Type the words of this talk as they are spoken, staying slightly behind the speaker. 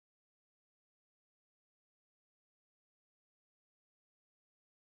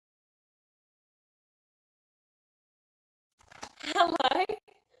Hello.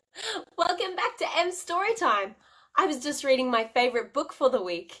 Welcome back to M's Story Time. I was just reading my favorite book for the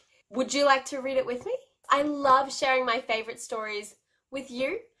week. Would you like to read it with me? I love sharing my favorite stories with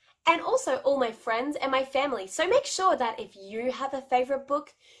you and also all my friends and my family. So make sure that if you have a favorite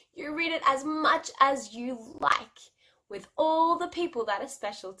book, you read it as much as you like with all the people that are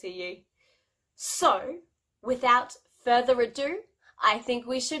special to you. So, without further ado, I think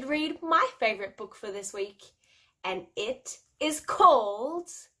we should read my favorite book for this week. And it is called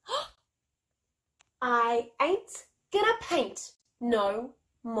I Ain't Gonna Paint No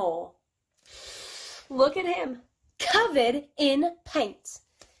More. Look at him, covered in paint.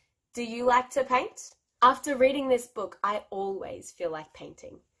 Do you like to paint? After reading this book, I always feel like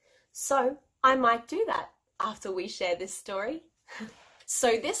painting. So I might do that after we share this story.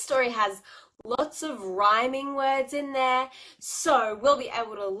 So this story has lots of rhyming words in there, so we'll be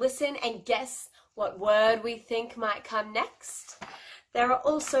able to listen and guess what word we think might come next. There are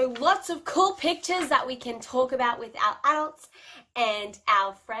also lots of cool pictures that we can talk about with our adults and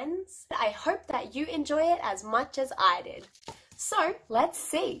our friends. I hope that you enjoy it as much as I did. So let's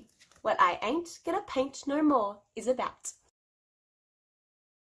see what I Ain't Gonna Paint No More is about.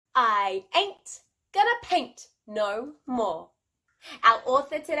 I ain't gonna paint no more. Our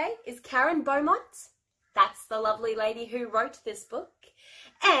author today is Karen Beaumont. That's the lovely lady who wrote this book.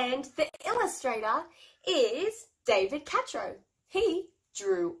 And the illustrator is David Cattro. He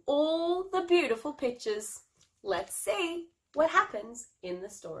drew all the beautiful pictures. Let's see what happens in the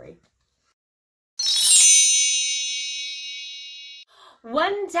story.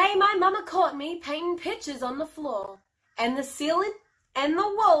 One day my mama caught me painting pictures on the floor, and the ceiling, and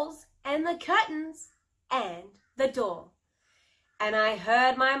the walls, and the curtains, and the door. And I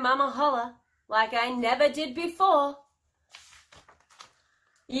heard my mama holler like I never did before.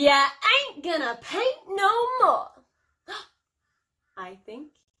 Ya ain't gonna paint no more. I think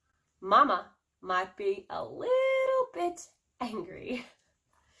Mama might be a little bit angry.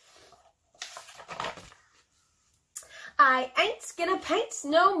 I ain't gonna paint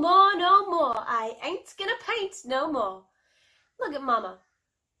no more, no more. I ain't gonna paint no more. Look at Mama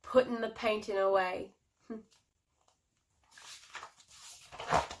putting the painting away.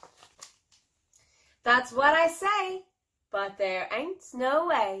 That's what I say. But there ain't no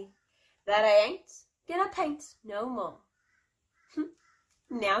way that I ain't gonna paint no more.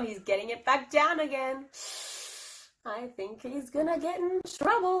 Now he's getting it back down again. I think he's gonna get in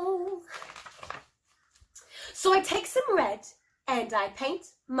trouble. So I take some red and I paint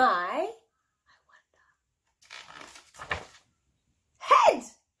my, head.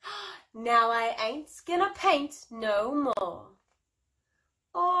 Now I ain't gonna paint no more.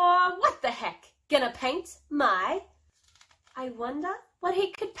 Or what the heck? Gonna paint my, I wonder what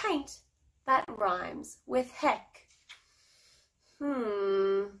he could paint that rhymes with heck.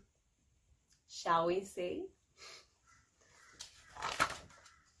 Shall we see?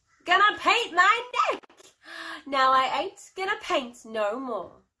 Gonna paint my neck. Now I ain't gonna paint no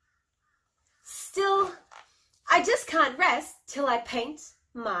more. Still, I just can't rest till I paint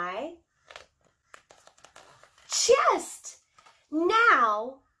my chest.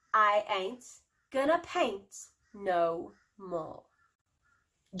 Now I ain't gonna paint no more.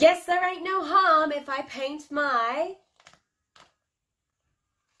 Guess there ain't no harm if I paint my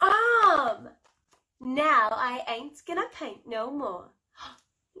arm. Now I ain't gonna paint no more.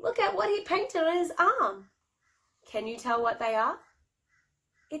 Look at what he painted on his arm. Can you tell what they are?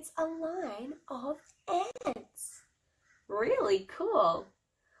 It's a line of ants. Really cool.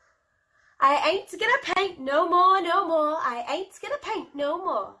 I ain't gonna paint no more, no more. I ain't gonna paint no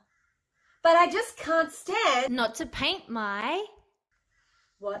more. But I just can't stand not to paint my...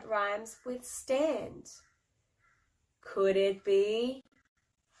 What rhymes with stand? Could it be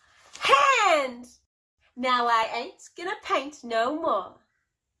hand? Now I ain't gonna paint no more.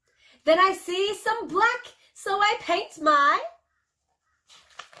 Then I see some black, so I paint my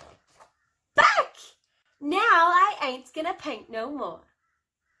back. Now I ain't gonna paint no more.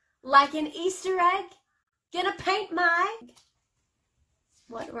 Like an Easter egg, gonna paint my...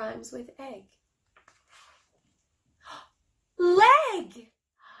 What rhymes with egg? Leg!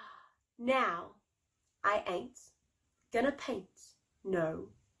 Now I ain't gonna paint no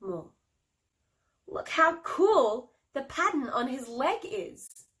more. Look how cool the pattern on his leg is.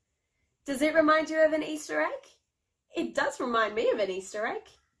 Does it remind you of an Easter egg? It does remind me of an Easter egg.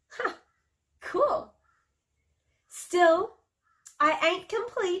 Huh, cool. Still, I ain't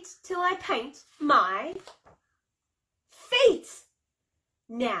complete till I paint my feet.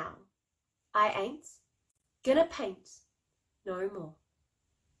 Now, I ain't gonna paint no more.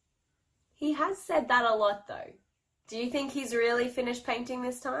 He has said that a lot though. Do you think he's really finished painting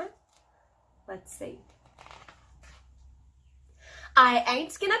this time? Let's see. I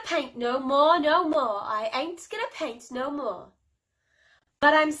ain't gonna paint no more, no more. I ain't gonna paint no more.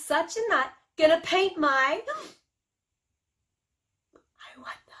 But I'm such a nut, gonna paint my... I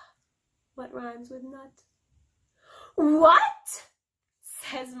wonder what rhymes with nut. What?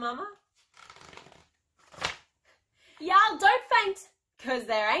 Says Mama. Y'all don't faint, 'cause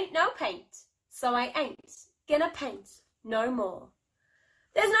there ain't no paint. So I ain't gonna paint no more.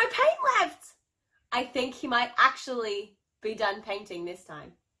 There's no paint left. I think he might actually be done painting this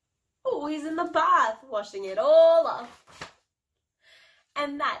time. Oh, he's in the bath washing it all off.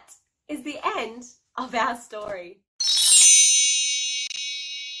 And that is the end of our story.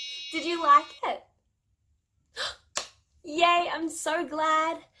 Did you like it? Yay, I'm so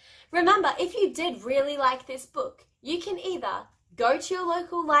glad. Remember, if you did really like this book, you can either go to your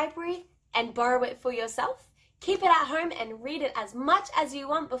local library and borrow it for yourself, keep it at home and read it as much as you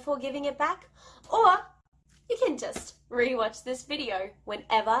want before giving it back, or you can just rewatch this video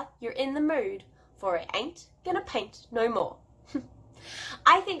whenever you're in the mood for It Ain't Gonna Paint No More.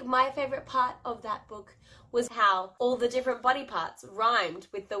 I think my favorite part of that book was how all the different body parts rhymed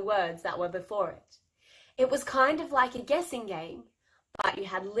with the words that were before it. It was kind of like a guessing game, but you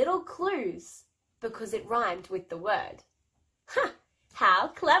had little clues because it rhymed with the word. How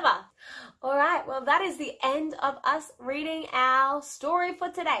clever! Alright, well that is the end of us reading our story for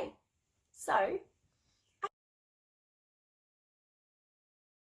today. So,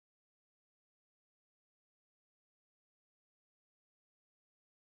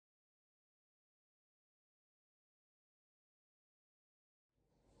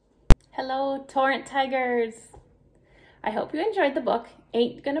 Hello, Torrent Tigers! I hope you enjoyed the book,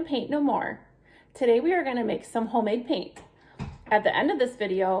 Ain't Gonna Paint No More. Today we are gonna make some homemade paint. At the end of this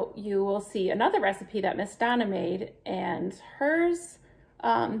video, you will see another recipe that Miss Donna made, and hers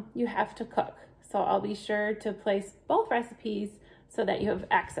you have to cook. So I'll be sure to place both recipes so that you have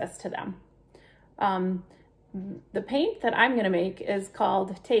access to them. The paint that I'm gonna make is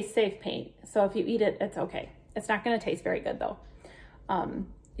called Taste Safe Paint. So if you eat it, it's okay. It's not gonna taste very good though.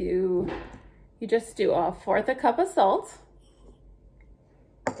 You just do 1/4 cup of salt,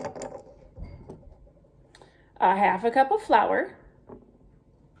 1/2 cup of flour,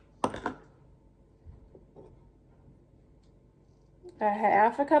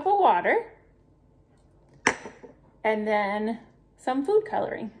 1/2 cup of water, and then some food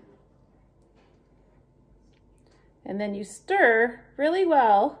coloring. And then you stir really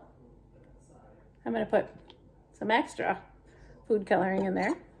well. I'm going to put some extra food coloring in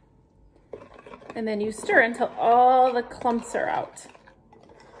there. And then you stir until all the clumps are out.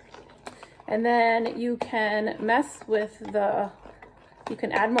 And then you can mess with you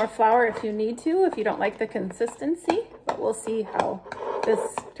can add more flour if you need to, if you don't like the consistency, but we'll see how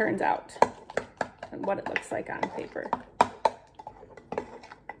this turns out and what it looks like on paper.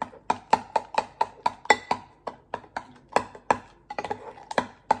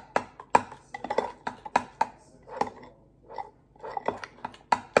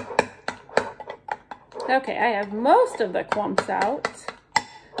 Okay, I have most of the clumps out,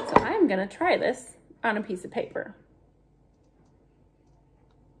 so I'm gonna try this on a piece of paper.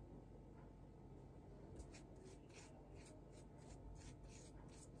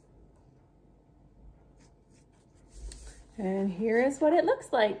 And here is what it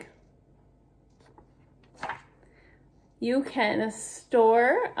looks like. You can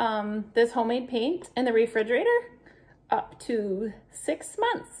store this homemade paint in the refrigerator up to 6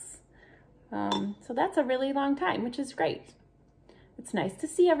 months. So that's a really long time, which is great. It's nice to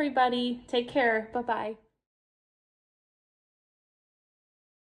see everybody. Take care. Bye-bye.